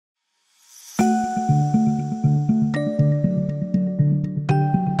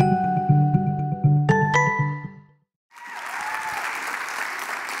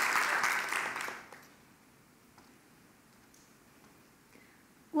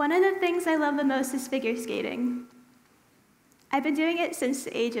One of the things I love the most is figure skating. I've been doing it since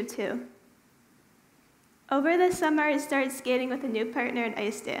the age of 2. Over the summer, I started skating with a new partner in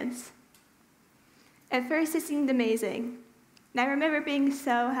ice dance. At first, it seemed amazing, and I remember being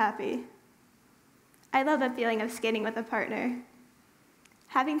so happy. I love the feeling of skating with a partner.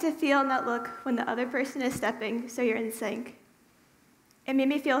 Having to feel and not look when the other person is stepping so you're in sync. It made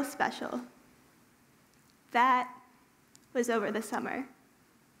me feel special. That was over the summer.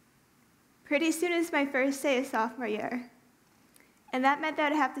 Pretty soon is my first day of sophomore year, and that meant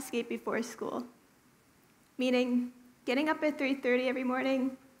that I'd have to skate before school, meaning getting up at 3:30 every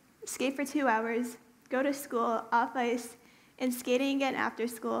morning, skate for 2 hours, go to school, off ice, and skating again after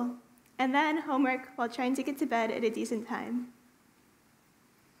school, and then homework while trying to get to bed at a decent time.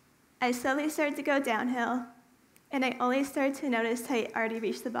 I slowly started to go downhill, and I only started to notice I already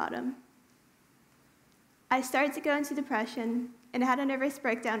reached the bottom. I started to go into depression and had a nervous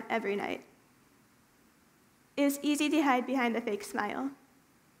breakdown every night. It was easy to hide behind the fake smile,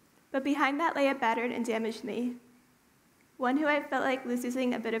 but behind that lay a battered and damaged me, one who I felt like was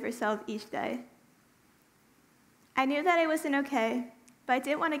losing a bit of herself each day. I knew that I wasn't okay, but I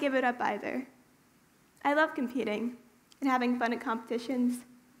didn't want to give it up either. I love competing and having fun at competitions,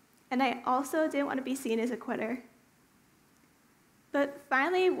 and I also didn't want to be seen as a quitter. But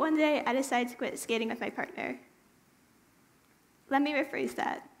finally, one day, I decided to quit skating with my partner. Let me rephrase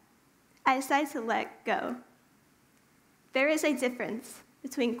that. I decided to let go. There is a difference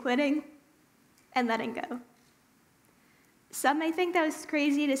between quitting and letting go. Some may think that was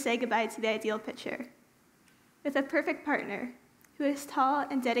crazy to say goodbye to the ideal picture, with a perfect partner who is tall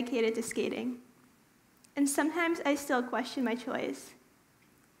and dedicated to skating. And sometimes I still question my choice.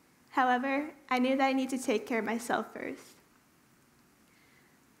 However, I knew that I need to take care of myself first.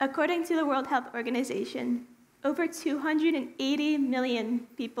 According to the World Health Organization, over 280 million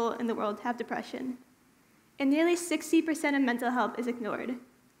people in the world have depression, and nearly 60% of mental health is ignored.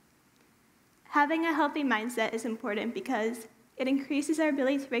 Having a healthy mindset is important because it increases our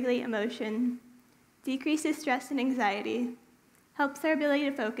ability to regulate emotion, decreases stress and anxiety, helps our ability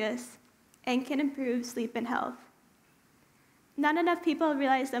to focus, and can improve sleep and health. Not enough people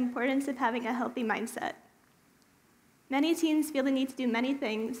realize the importance of having a healthy mindset. Many teens feel the need to do many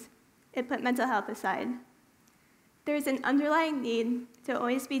things and put mental health aside. There is an underlying need to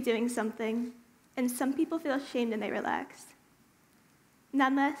always be doing something, and some people feel ashamed and they relax.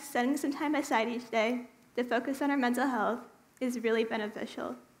 Nonetheless, setting some time aside each day to focus on our mental health is really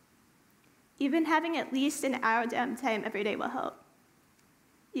beneficial. Even having at least an hour downtime every day will help.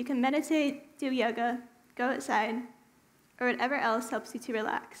 You can meditate, do yoga, go outside, or whatever else helps you to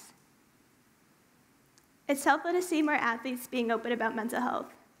relax. It's helpful to see more athletes being open about mental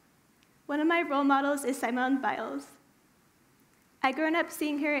health. One of my role models is Simone Biles. I grew up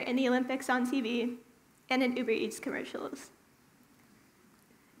seeing her in the Olympics on TV and in Uber Eats commercials.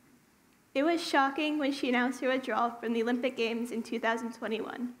 It was shocking when she announced her withdrawal from the Olympic Games in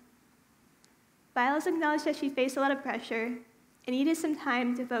 2021. Biles acknowledged that she faced a lot of pressure and needed some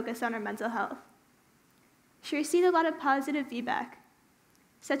time to focus on her mental health. She received a lot of positive feedback,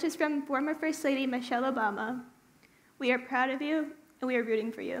 such as from former First Lady Michelle Obama, "We are proud of you and we are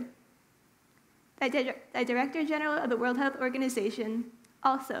rooting for you." The Director General of the World Health Organization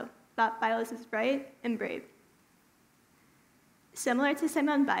also thought Biles was bright and brave. Similar to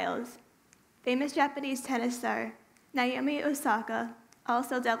Simone Biles, famous Japanese tennis star Naomi Osaka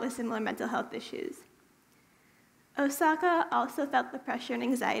also dealt with similar mental health issues. Osaka also felt the pressure and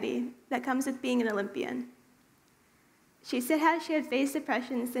anxiety that comes with being an Olympian. She said how she had faced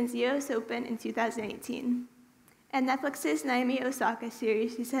depression since the US Open in 2018. And Netflix's Naomi Osaka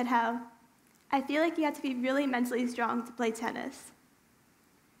series, she said how, "I feel like you have to be really mentally strong to play tennis."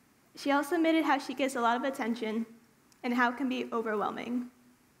 She also admitted how she gets a lot of attention and how it can be overwhelming.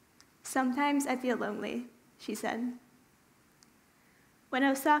 "Sometimes I feel lonely," she said. When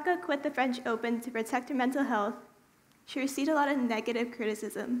Osaka quit the French Open to protect her mental health, she received a lot of negative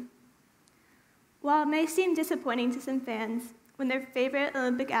criticism. While it may seem disappointing to some fans when their favorite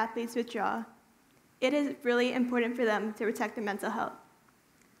Olympic athletes withdraw, it is really important for them to protect their mental health.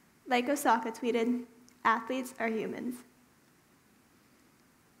 Like Osaka tweeted, "Athletes are humans."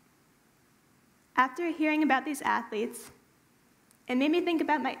 After hearing about these athletes, it made me think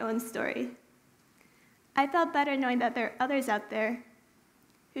about my own story. I felt better knowing that there are others out there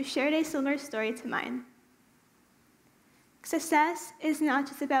who shared a similar story to mine. Success is not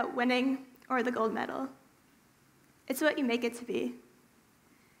just about winning or the gold medal. It's what you make it to be.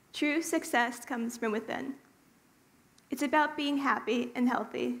 True success comes from within. It's about being happy and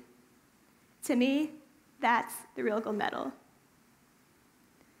healthy. To me, that's the real gold medal.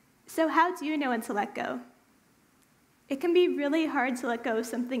 So how do you know when to let go? It can be really hard to let go of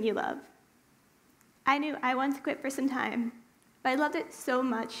something you love. I knew I wanted to quit for some time, but I loved it so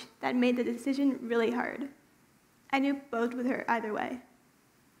much that it made the decision really hard. I knew both would hurt either way.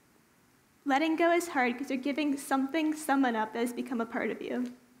 Letting go is hard because you're giving someone up that has become a part of you.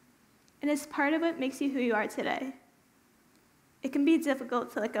 And it's part of what makes you who you are today. It can be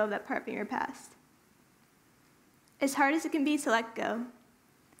difficult to let go of that part from your past. As hard as it can be to let go,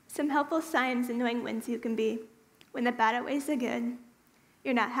 some helpful signs in knowing when to can be when the bad outweighs the good,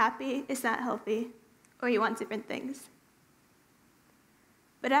 you're not happy, it's not healthy, or you want different things.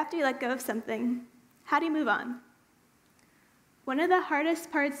 But after you let go of something, how do you move on? One of the hardest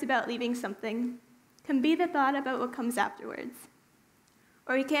parts about leaving something can be the thought about what comes afterwards,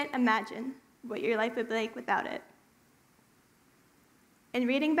 or you can't imagine what your life would be like without it. In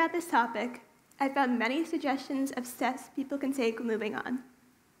reading about this topic, I found many suggestions of steps people can take when moving on.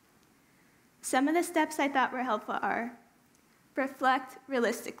 Some of the steps I thought were helpful are: reflect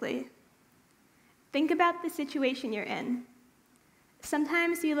realistically. Think about the situation you're in.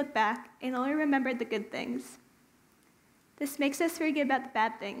 Sometimes you look back and only remember the good things. This makes us forget about the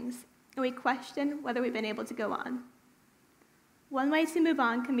bad things, and we question whether we've been able to go on. One way to move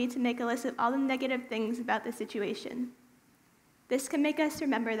on can be to make a list of all the negative things about the situation. This can make us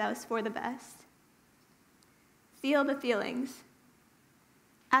remember that it was for the best. Feel the feelings.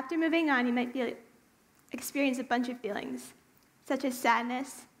 After moving on, you might experience a bunch of feelings, such as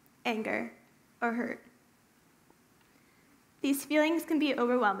sadness, anger, or hurt. These feelings can be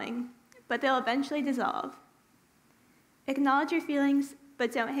overwhelming, but they'll eventually dissolve. Acknowledge your feelings,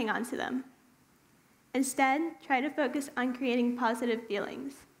 but don't hang on to them. Instead, try to focus on creating positive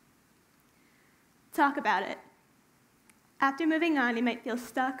feelings. Talk about it. After moving on, you might feel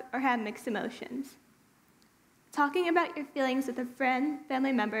stuck or have mixed emotions. Talking about your feelings with a friend,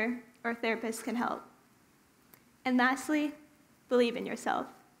 family member, or therapist can help. And lastly, believe in yourself.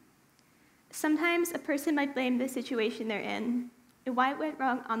 Sometimes a person might blame the situation they're in and why it went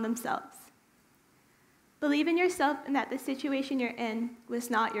wrong on themselves. Believe in yourself and that the situation you're in was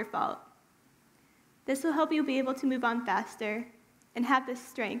not your fault. This will help you be able to move on faster and have the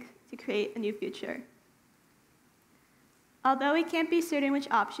strength to create a new future. Although we can't be certain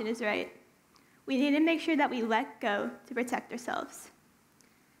which option is right, we need to make sure that we let go to protect ourselves.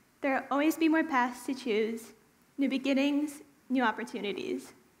 There will always be more paths to choose, new beginnings, new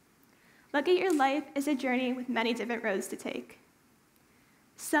opportunities. Look at your life as a journey with many different roads to take.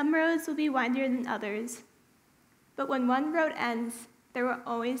 Some roads will be windier than others, but when one road ends, there will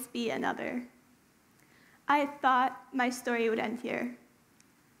always be another. I thought my story would end here,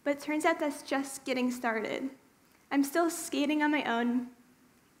 but it turns out that's just getting started. I'm still skating on my own,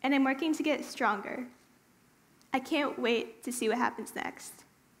 and I'm working to get stronger. I can't wait to see what happens next.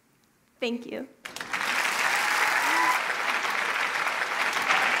 Thank you.